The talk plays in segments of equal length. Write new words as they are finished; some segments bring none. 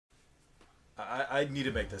I need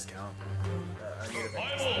to make this count. I need to make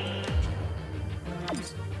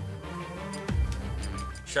this count.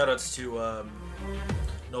 Shoutouts to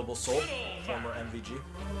Noble Soul, former MVG.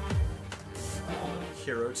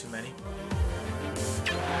 Hero to many.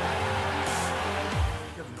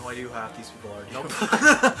 You have no idea who half these people are. Nope.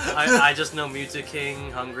 I just know Mewtwo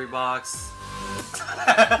King, Hungry Box.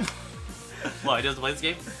 Well, he doesn't play this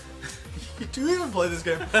game? Do you even play this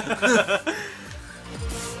game?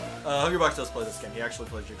 Hungry Box does play this game. He actually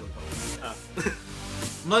plays Jigglypuff. Oh.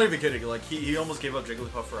 I'm not even kidding. Like he almost gave up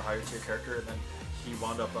Jigglypuff for a higher tier character, and then he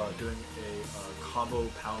wound up doing a combo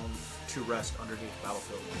pound to rest underneath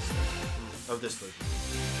battlefield of this version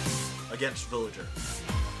against Villager.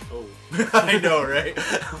 Oh, I know, right?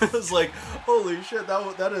 I was like, holy shit,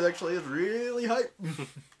 that is actually really hype.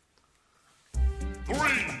 3.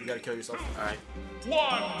 You gotta kill yourself. all right.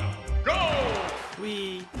 1. Go.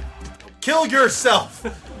 Wee. Kill yourself.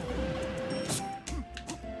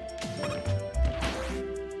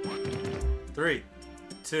 3,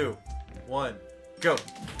 2, 1, go.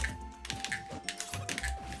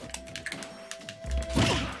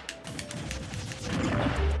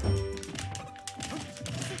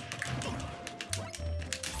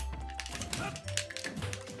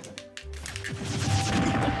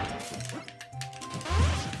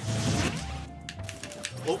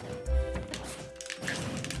 Oh.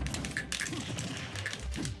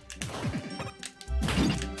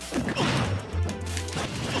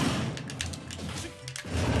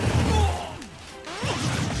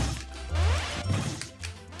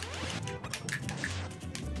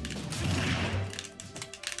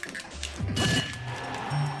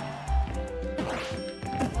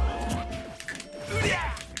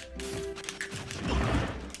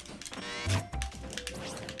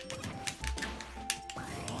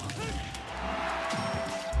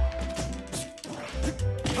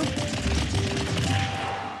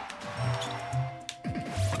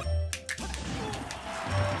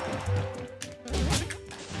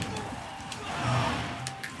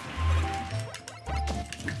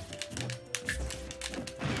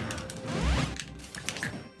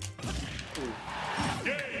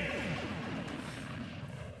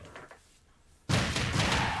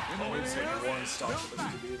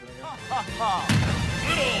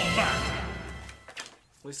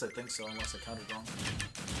 At least I think so, unless I counted wrong.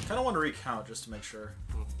 I kind of want to recount just to make sure.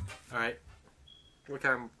 All right. What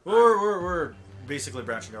kind? We're basically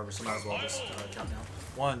branching over, so might as well just count now.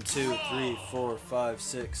 1, 2, 3, 4, 5,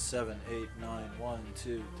 6, 7, 8, 9. 1,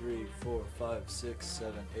 2, 3, 4, 5, 6,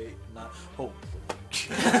 7, 8, 9. Oh,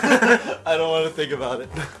 I don't want to think about it.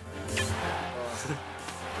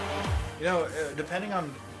 You know, depending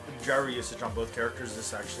on gyro usage on both characters,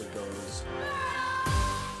 this actually goes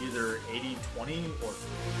either 80-20 or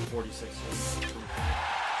 46.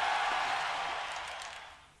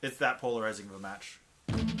 It's that polarizing of a match.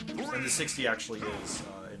 And the 60 actually is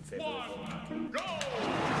in favor of Little.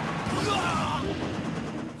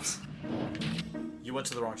 You went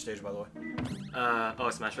to the wrong stage, by the way. Oh,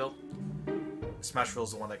 Smashville? Smashville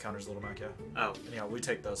is the one that counters Little Mac, yeah. Oh. Anyhow, we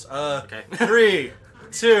take those. Okay. 3,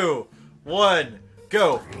 2, 1,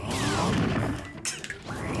 go!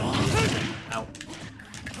 Ow.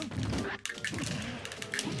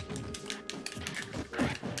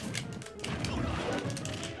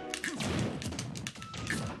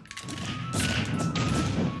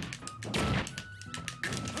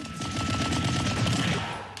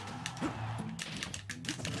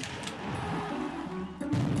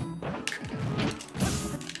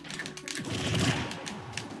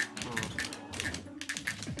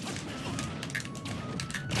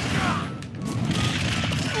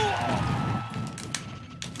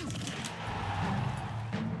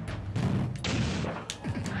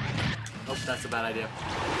 That's a bad idea.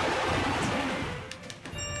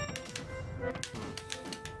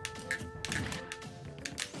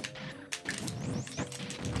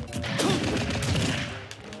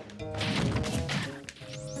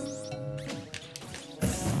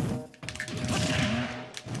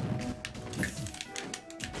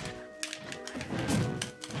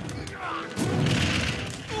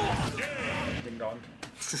 Ding dong.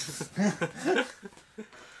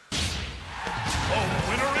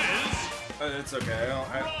 It's okay.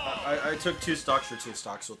 I took 2 stocks for 2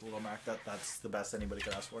 stocks with Little Mac. That's the best anybody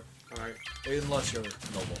could ask for. Alright. Unless you're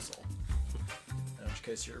Noble Soul. In which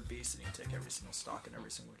case you're a beast and you take every single stock in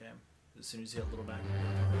every single game. As soon as you hit Little Mac.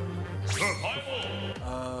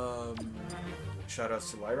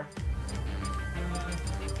 Shoutouts to Lyra.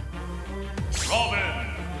 Robin.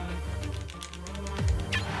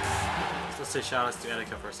 Let's say shoutouts to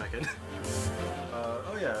Etika for a second.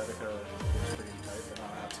 Oh yeah, Etika is pretty tight, but now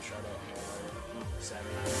I have to shout out Lyra.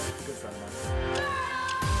 friend of mine.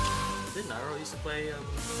 Did Nairo used to play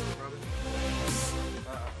Robin?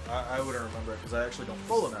 I wouldn't remember it because I actually don't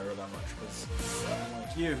follow Nairo that much. Because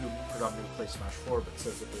unlike you, who predominantly play Smash 4 but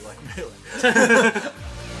says that they like Melee,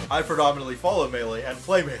 I predominantly follow Melee and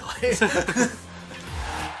play Melee.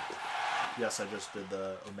 Yes, I just did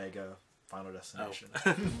the Omega Final Destination.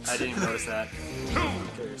 Oh. I didn't even notice that.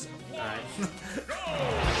 Kill yourself. Alright.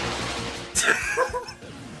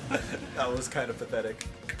 That was kind of pathetic.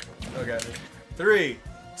 Okay. 3,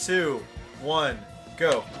 2, 1,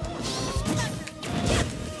 go.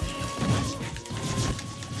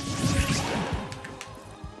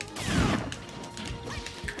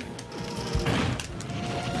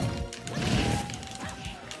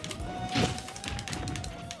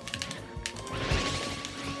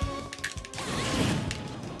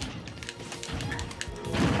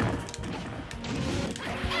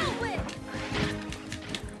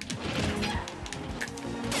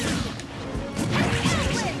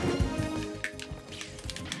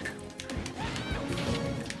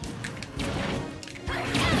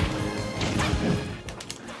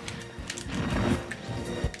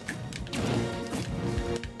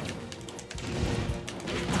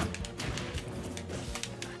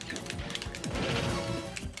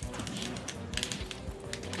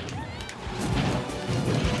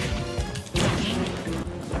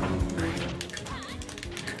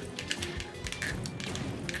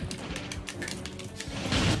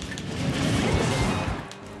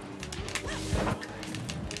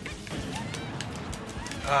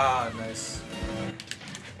 Ah, nice.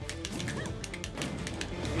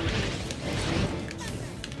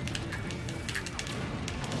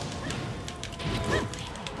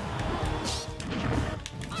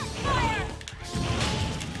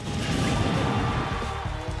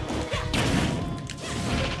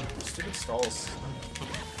 Stupid stalls.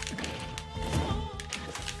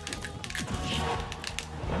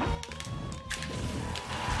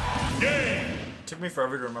 Took me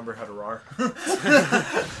forever to remember how to RAR. The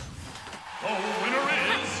winner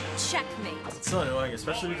is... Checkmate. It's so annoying,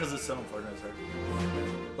 especially because it's so important as her.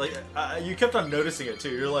 Like, you kept on noticing it too.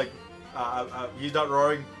 You're like, he's not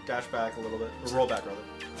roaring, dash back a little bit, or roll back rather.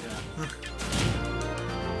 Yeah.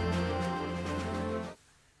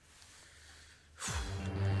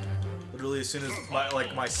 Literally, as soon as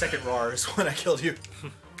my second RAR is when I killed you.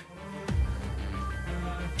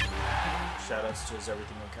 Shoutouts to Is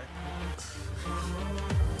Everything Okay?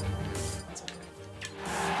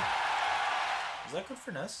 Is that good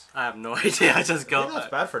for Ness? I have no idea. I just I go. think that's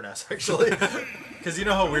bad for Ness, actually. Because you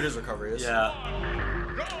know how weird his recovery is. Yeah.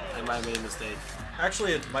 I might have made a mistake.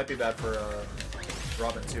 Actually, it might be bad for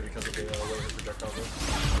Robin, too, because of the way her projectiles are.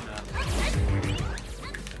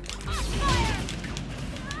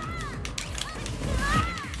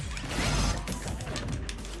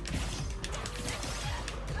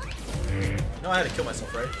 No, I had to kill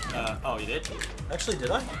myself, right? Oh, you did? Actually,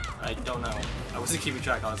 did I? I don't know. I wasn't keeping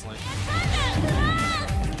track, honestly.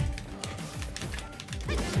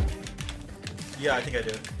 Yeah, I think I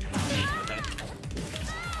did. Okay.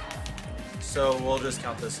 So we'll just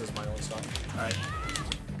count this as my only stop. Alright.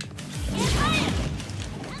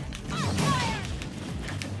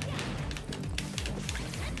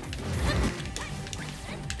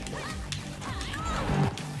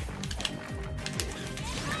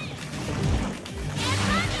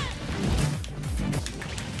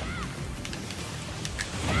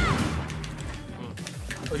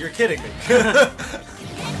 Oh, you're kidding me.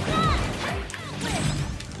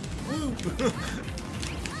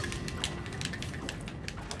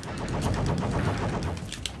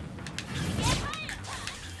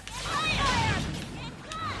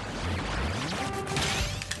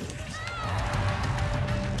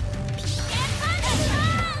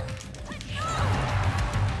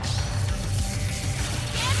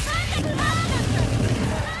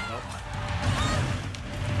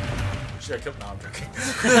 Should I kill? No, I'm joking.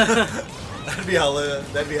 That'd be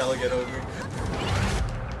hella good over me.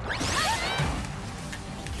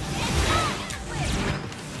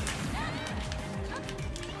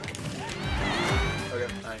 Okay.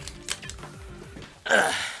 Alright.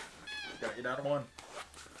 Got you down to 1.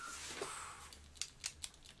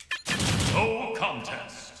 No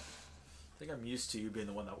contest. I think I'm used to you being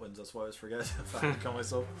the one that wins. That's why I always forget if I can kill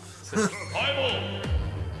myself. Final.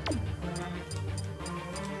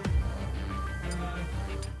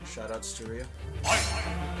 Shoutouts to Rio.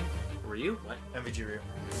 Ryu? What? MVG Rio.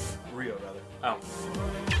 Rio, rather. Oh.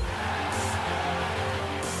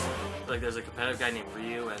 Like, there's a competitive guy named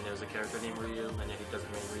Ryu, and there's a character named Ryu, and then he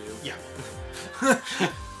doesn't name Ryu. Yeah.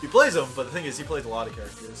 He plays them, but the thing is, he plays a lot of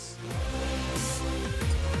characters.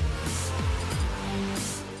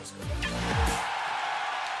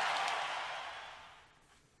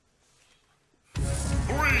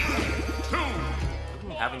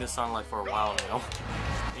 this song like for a while now.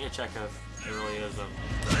 I need to check if it really is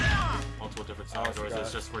multiple different songs, or is it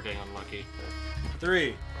just we're getting unlucky?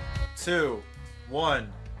 3, 2,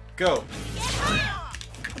 1, go!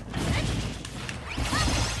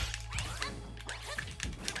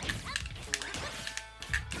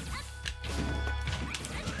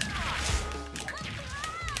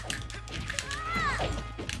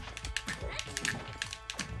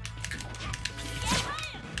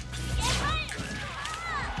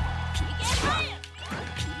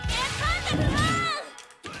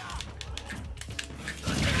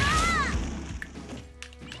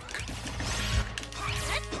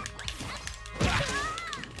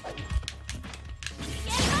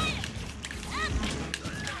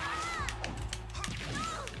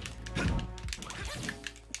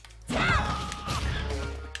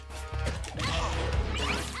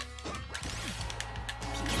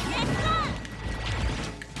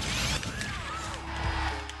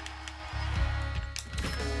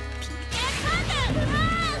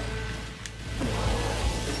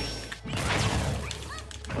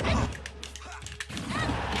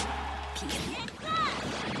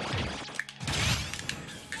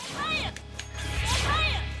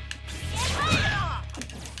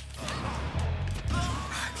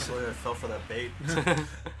 I fell for that bait.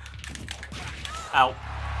 Ow.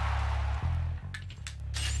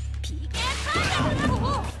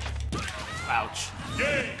 Ouch.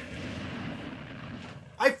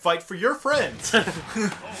 I fight for your friends.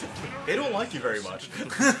 They don't like you very much.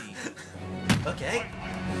 Okay.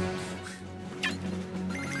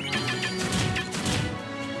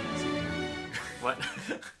 What?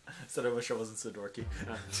 Said I wish I wasn't so dorky.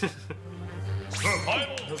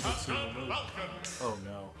 Oh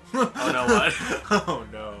no. Oh no what? Oh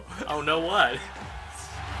no. Oh no what?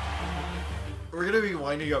 We're gonna be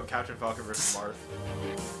winding up Captain Falcon versus Marth.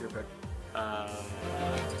 Your pick.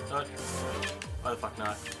 What? Why the fuck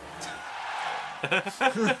not?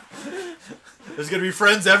 There's gonna be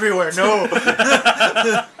friends everywhere. No.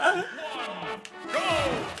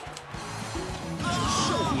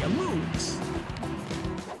 Show your moves.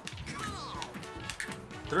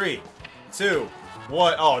 3, 2,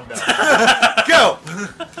 1. Oh no. Go.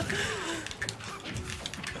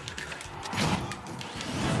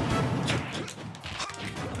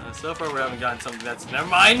 So far we haven't gotten something that's... Never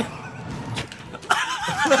mind!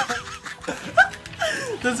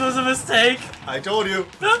 This was a mistake! I told you.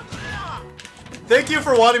 Thank you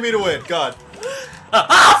for wanting me to win. God.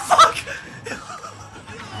 Ah, fuck!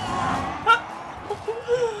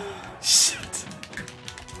 Shit.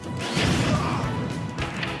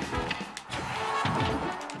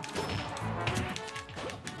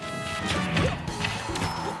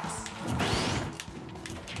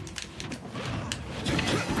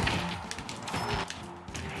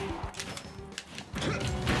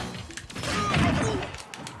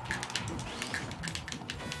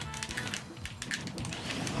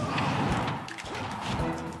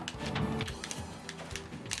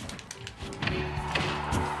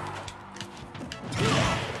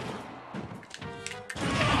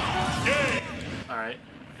 Alright.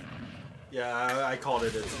 Yeah, I called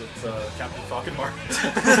it. It's Captain Falcon Marth.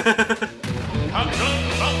 Captain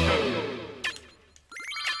Falcon.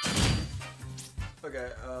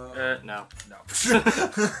 Okay. No. No.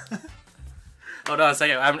 Oh no, a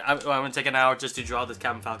second. I'm gonna take an hour just to draw this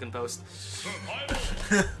Captain Falcon post.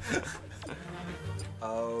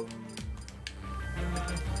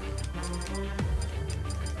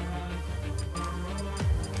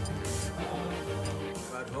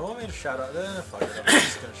 God, who want me to shout out? Fuck it. I'm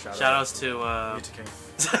just gonna shout out. Shoutouts to Mute King.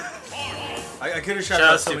 I could have shouted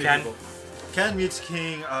out Shoutouts so to many Ken. people. Ken, Mute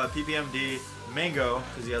King, PPMD, Mango,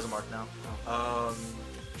 because he has a mark now.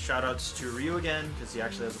 Shoutouts to Ryu again, because he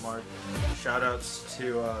actually has a mark. Shoutouts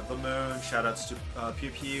to The Moon. Shoutouts to Pew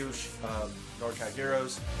Pew, Norcat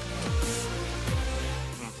Heroes.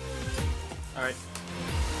 Alright.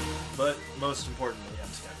 But most importantly,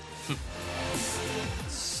 MSK.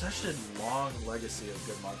 Such a long legacy of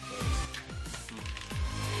good mark plays.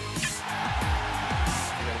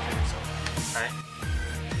 You gotta kill yourself. Alright.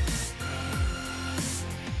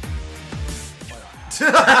 Why not?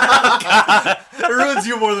 It ruins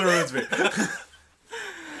you more than it ruins me.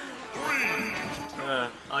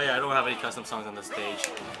 Oh yeah, I don't have any custom songs on this stage.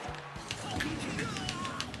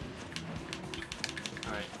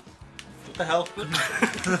 Alright. What the hell?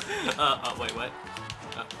 Wait, what?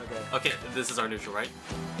 Okay. Okay, this is our neutral, right?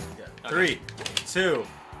 Yeah. Okay. 3, 2,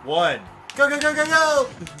 1. Go, go, go, go, go!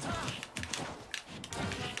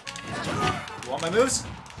 You want my moves? Oh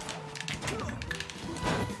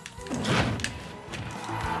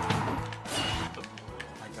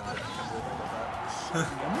my god, I can't believe I got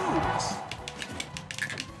that.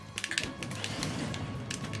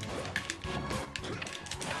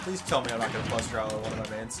 Please tell me I'm not gonna plus trial one of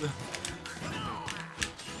my mains.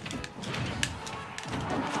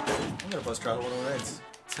 I'm gonna plus trial one of my mains.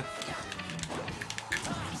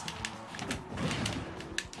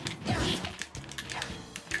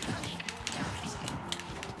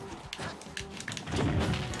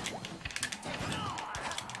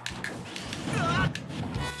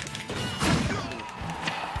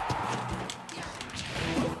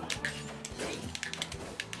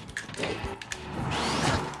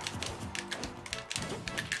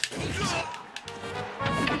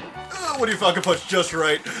 What do you fucking punch just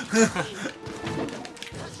right?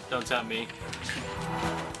 Don't tempt me.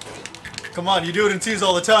 Come on, you do it in teams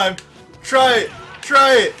all the time. Try it!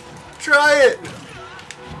 Try it! Try it!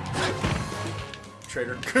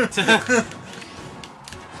 Traitor.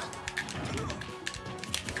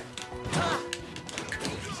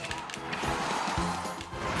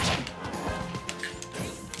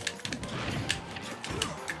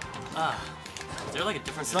 Is there like a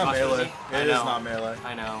different It's not melee. It is not melee.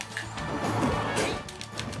 I know.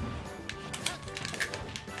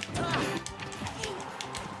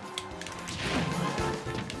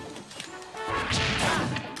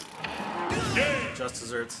 Just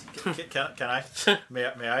desserts. Can I? May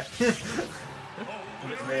I? May I?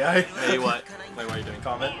 May I? Hey, what? Wait, what are you doing?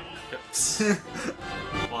 Comment?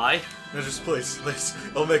 Why? No, just please.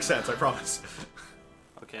 It'll make sense, I promise.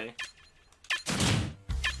 Okay.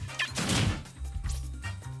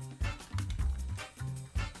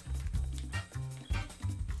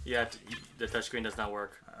 Yeah, the touchscreen does not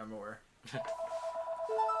work. I'm aware. Okay.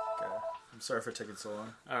 I'm sorry for taking so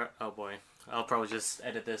long. Alright, oh boy. I'll probably just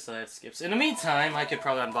edit this so that it skips. In the meantime, I could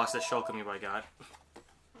probably unbox this Shulkami I got.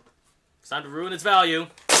 It's time to ruin its value.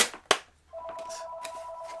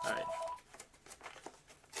 Alright.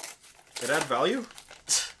 It add value?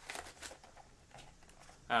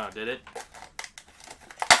 Oh, did it?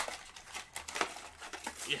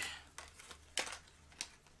 Yeah.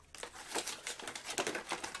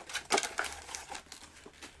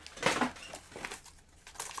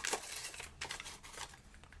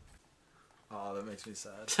 Oh, that makes me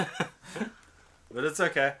sad. But it's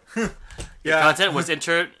okay. Yeah. Content was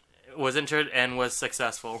entered and was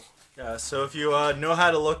successful. Yeah, so if you know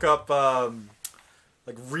how to look up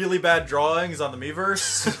like really bad drawings on the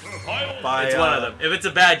Miiverse, It's one of them. If it's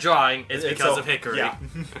a bad drawing, it's because of Hikori. Yeah.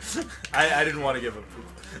 I didn't want to give him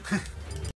poop.